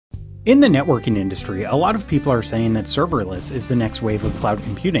In the networking industry, a lot of people are saying that serverless is the next wave of cloud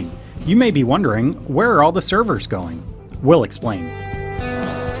computing. You may be wondering, where are all the servers going? We'll explain.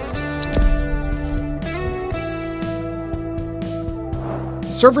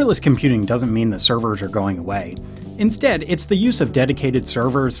 Serverless computing doesn't mean the servers are going away. Instead, it's the use of dedicated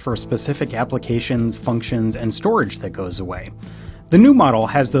servers for specific applications, functions, and storage that goes away. The new model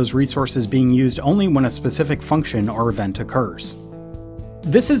has those resources being used only when a specific function or event occurs.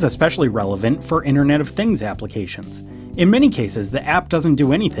 This is especially relevant for Internet of Things applications. In many cases, the app doesn't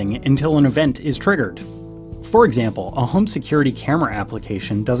do anything until an event is triggered. For example, a home security camera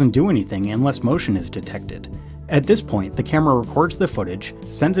application doesn't do anything unless motion is detected. At this point, the camera records the footage,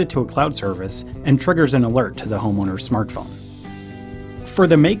 sends it to a cloud service, and triggers an alert to the homeowner's smartphone. For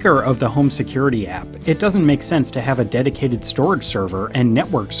the maker of the home security app, it doesn't make sense to have a dedicated storage server and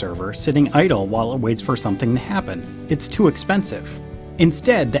network server sitting idle while it waits for something to happen. It's too expensive.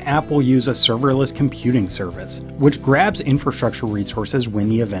 Instead, the app will use a serverless computing service, which grabs infrastructure resources when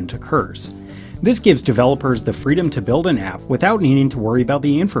the event occurs. This gives developers the freedom to build an app without needing to worry about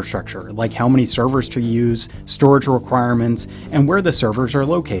the infrastructure, like how many servers to use, storage requirements, and where the servers are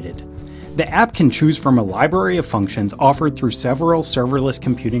located. The app can choose from a library of functions offered through several serverless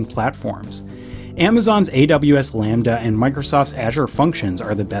computing platforms. Amazon's AWS Lambda and Microsoft's Azure Functions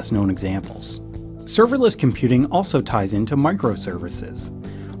are the best known examples. Serverless computing also ties into microservices.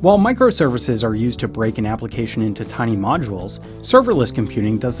 While microservices are used to break an application into tiny modules, serverless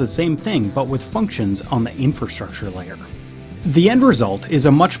computing does the same thing but with functions on the infrastructure layer. The end result is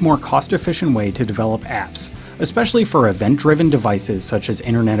a much more cost-efficient way to develop apps, especially for event-driven devices such as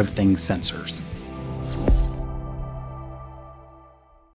Internet of Things sensors.